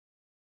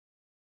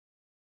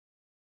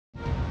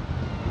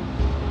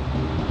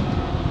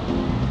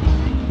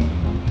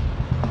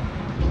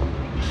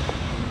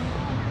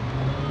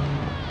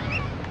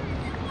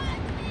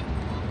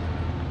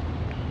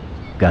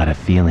Got a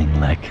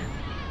feeling, Lek.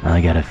 I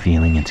got a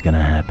feeling it's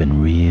gonna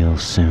happen real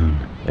soon.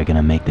 They're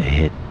gonna make the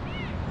hit.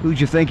 Who'd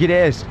you think it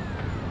is?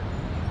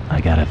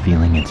 I got a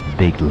feeling it's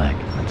big, Lek.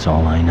 That's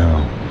all I know.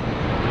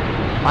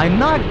 I'm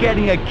not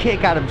getting a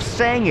kick out of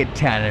saying it,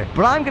 Tanner,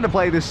 but I'm gonna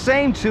play the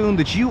same tune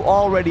that you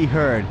already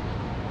heard.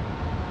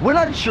 We're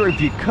not sure if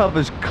your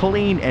cover's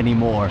clean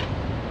anymore.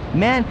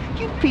 Man,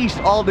 you pieced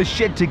all this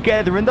shit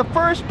together in the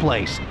first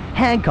place.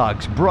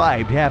 Hancock's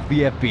bribed half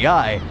the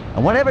FBI,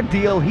 and whatever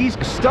deal he's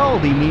stole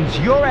means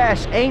your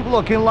ass ain't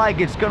looking like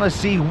it's gonna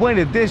see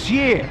winter this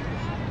year.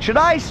 Should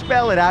I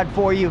spell it out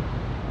for you?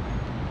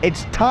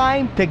 It's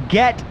time to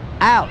get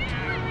out.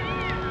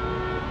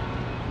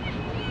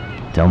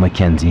 Tell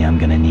Mackenzie I'm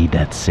gonna need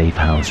that safe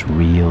house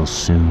real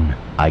soon.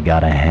 I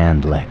got a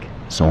hand, Lek,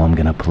 so I'm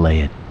gonna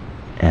play it.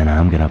 And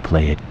I'm gonna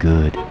play it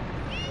good.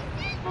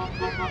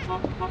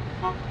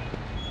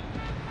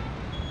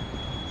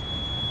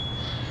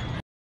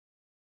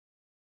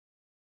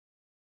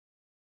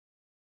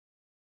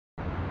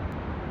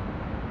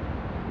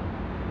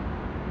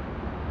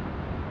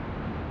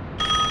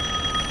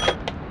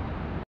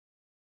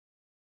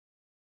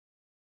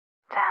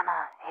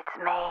 Tanner,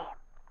 it's me.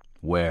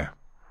 Where?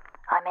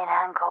 I'm in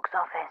Hancock's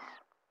office.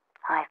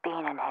 I've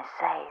been in his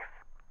safe.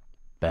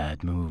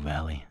 Bad move,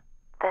 Allie.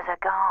 There's a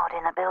guard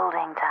in the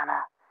building,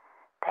 Tanner.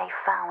 They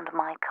found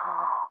my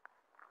car.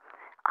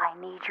 I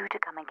need you to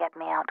come and get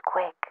me out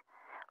quick.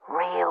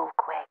 Real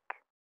quick.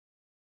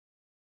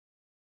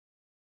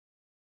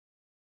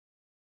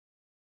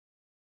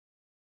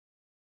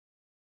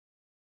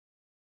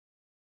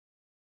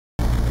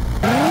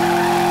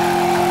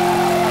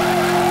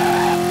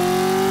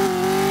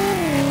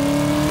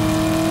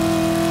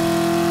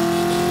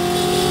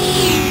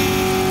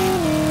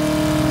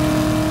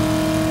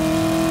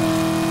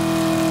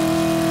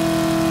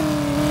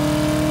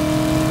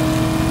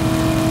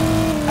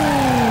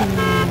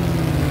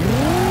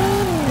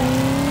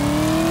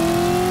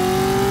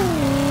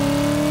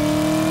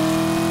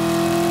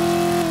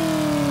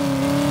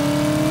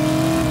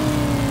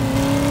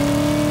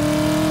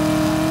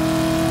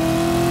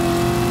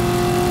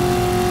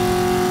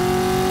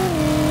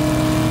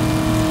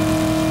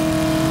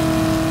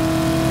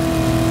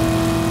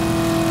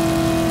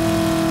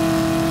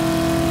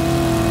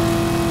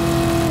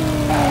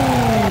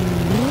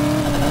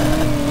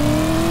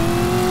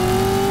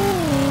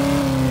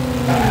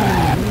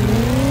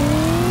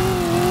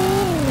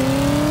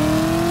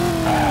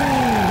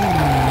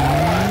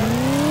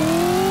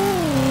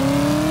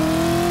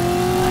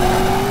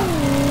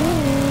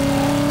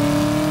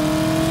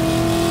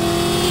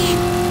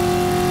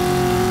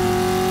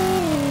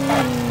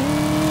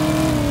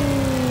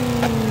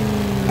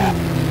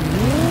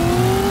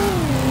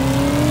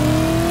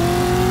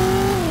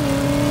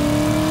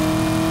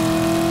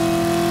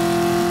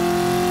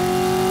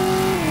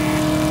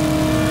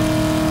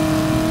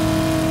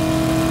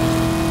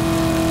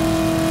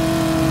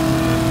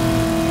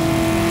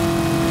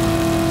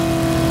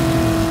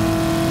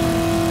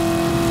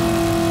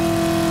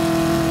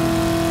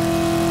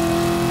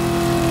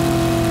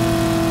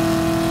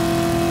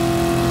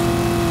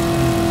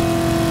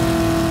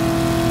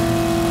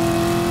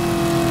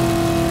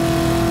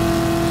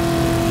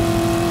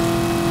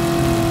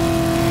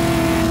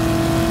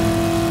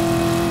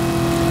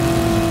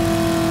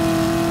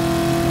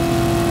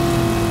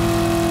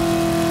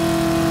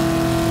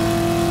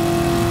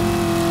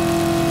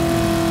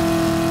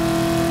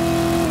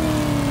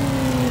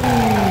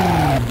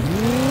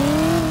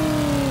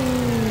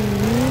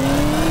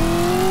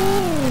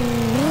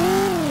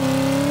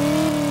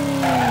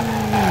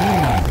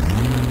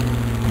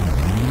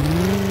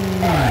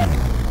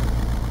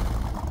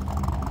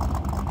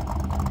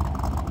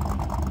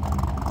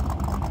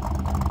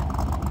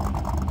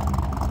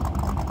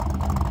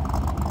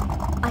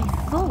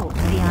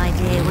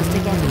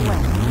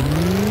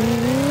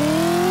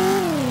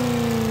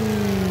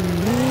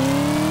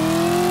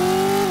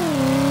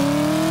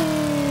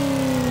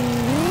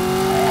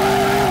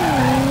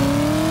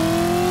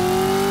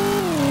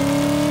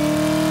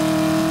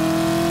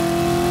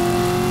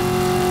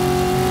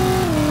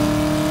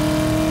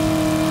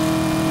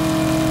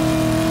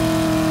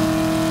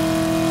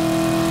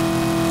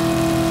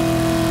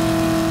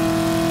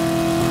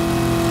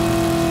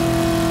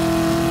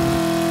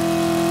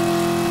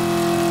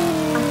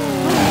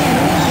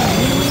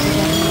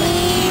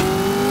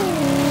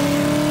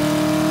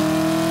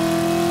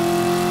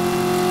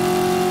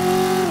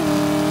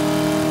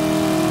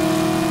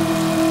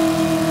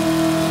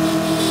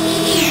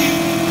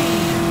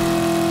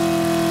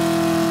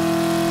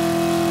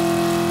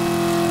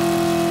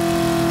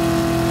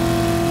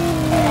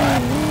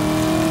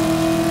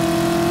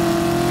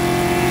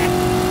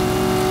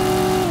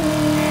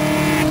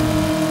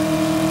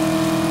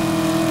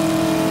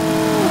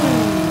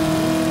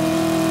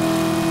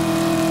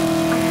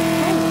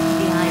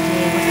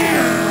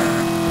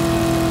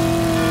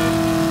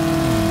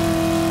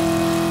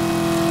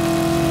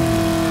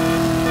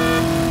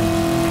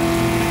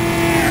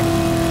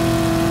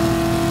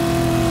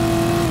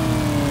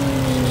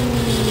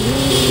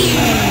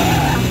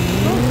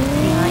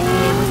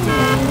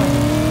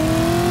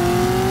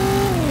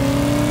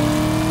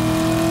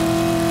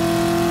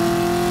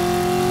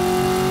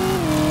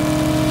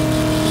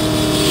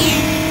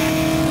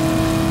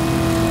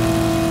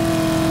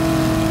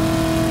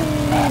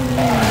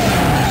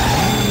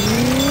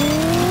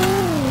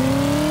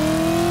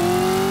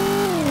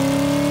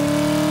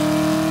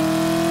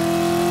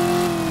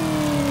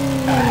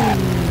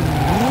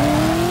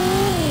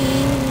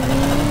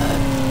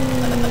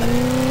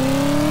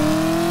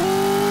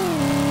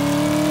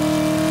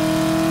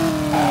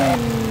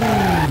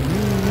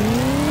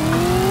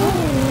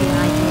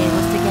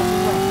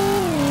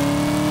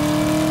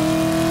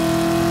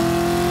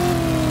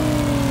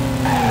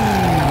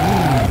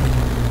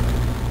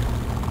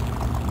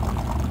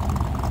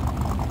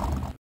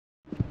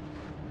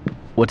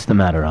 What's the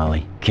matter,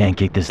 Ollie? Can't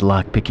kick this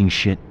lock-picking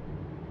shit?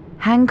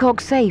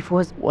 Hancock's safe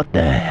was... What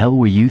the hell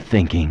were you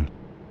thinking?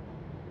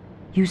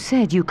 You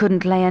said you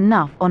couldn't lay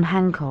enough on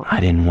Hancock. I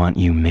didn't want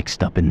you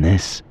mixed up in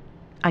this.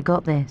 I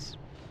got this.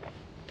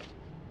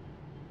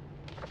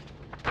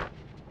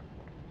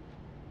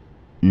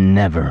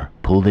 Never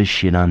pull this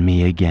shit on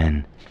me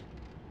again.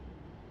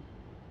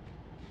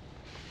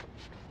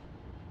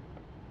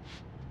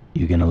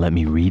 You gonna let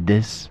me read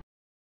this?